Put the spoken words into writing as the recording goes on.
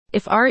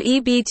If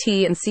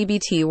REBT and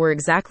CBT were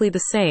exactly the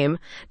same,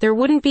 there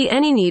wouldn't be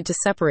any need to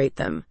separate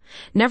them.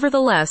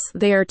 Nevertheless,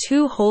 they are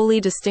two wholly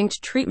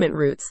distinct treatment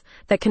routes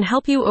that can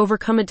help you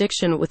overcome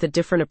addiction with a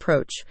different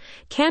approach.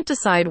 Can't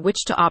decide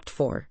which to opt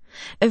for?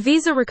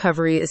 Avisa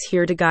Recovery is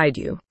here to guide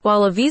you.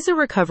 While Avisa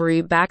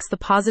Recovery backs the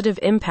positive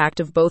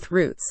impact of both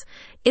routes,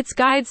 its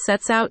guide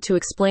sets out to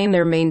explain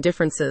their main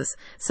differences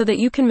so that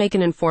you can make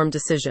an informed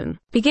decision.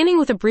 Beginning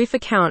with a brief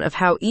account of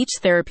how each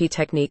therapy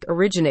technique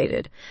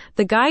originated,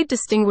 the guide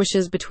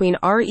distinguishes between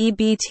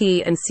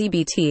REBT and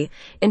CBT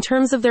in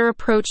terms of their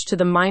approach to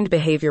the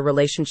mind-behavior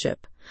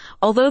relationship.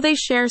 Although they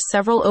share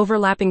several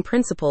overlapping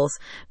principles,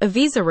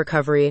 Avisa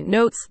Recovery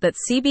notes that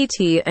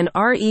CBT and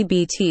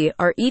REBT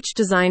are each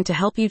designed to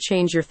help you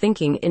change your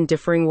thinking in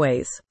differing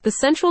ways. The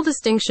central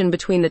distinction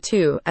between the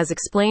two, as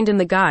explained in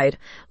the guide,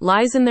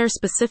 lies in their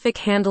specific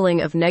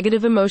handling of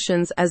negative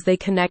emotions as they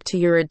connect to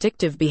your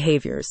addictive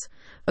behaviors.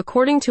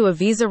 According to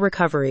Avisa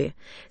Recovery,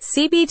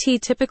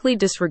 CBT typically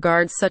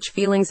disregards such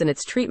feelings in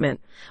its treatment,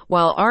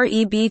 while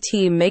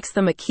REBT makes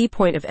them a key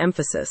point of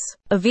emphasis.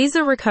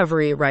 Avisa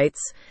Recovery writes,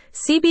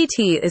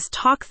 CBT is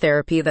talk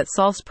therapy that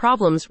solves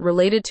problems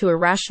related to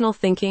irrational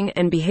thinking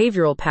and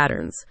behavioral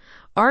patterns.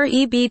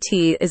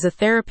 REBT is a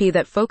therapy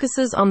that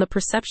focuses on the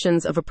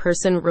perceptions of a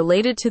person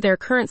related to their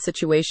current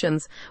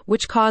situations,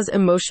 which cause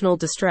emotional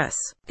distress.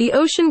 The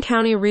Ocean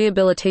County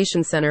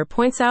Rehabilitation Center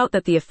points out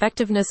that the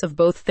effectiveness of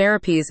both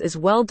therapies is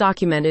well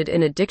documented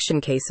in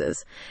addiction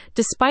cases,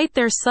 despite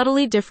their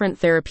subtly different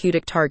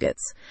therapeutic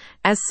targets.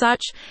 As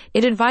such,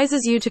 it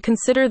advises you to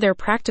consider their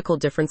practical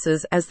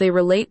differences as they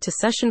relate to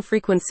session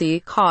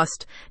frequency,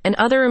 cost, and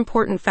other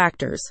important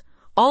factors,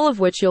 all of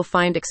which you'll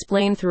find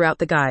explained throughout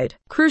the guide.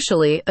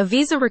 Crucially,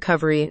 Avisa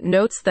Recovery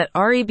notes that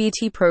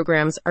REBT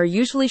programs are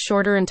usually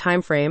shorter in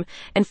time frame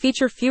and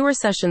feature fewer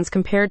sessions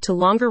compared to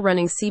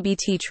longer-running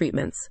CBT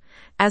treatments.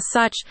 As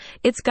such,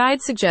 its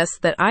guide suggests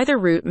that either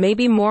route may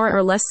be more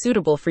or less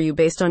suitable for you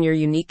based on your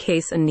unique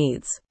case and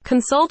needs.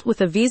 Consult with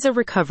Avisa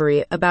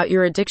Recovery about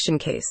your addiction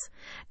case.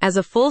 As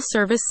a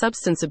full-service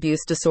substance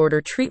abuse disorder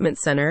treatment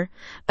center,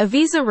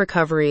 Avisa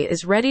Recovery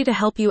is ready to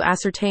help you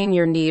ascertain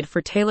your need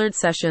for tailored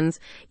sessions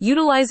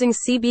utilizing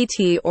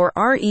CBT or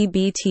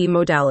REBT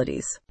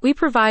modalities. We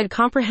provide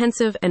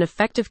comprehensive and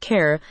effective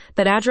care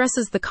that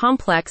addresses the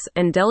complex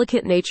and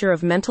delicate nature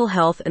of mental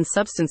health and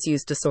substance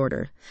use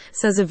disorder,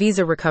 says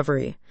Avisa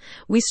Recovery.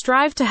 We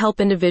strive to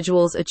help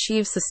individuals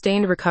achieve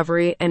sustained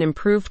recovery and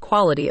improved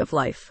quality of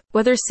life.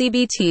 Whether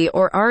CBT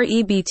or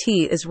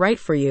REBT is right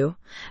for you,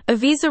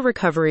 Avisa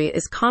Recovery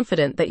is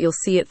confident that you'll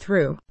see it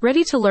through.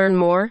 Ready to learn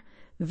more?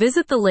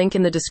 Visit the link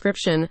in the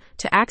description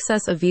to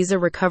access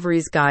Avisa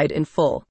Recovery's guide in full.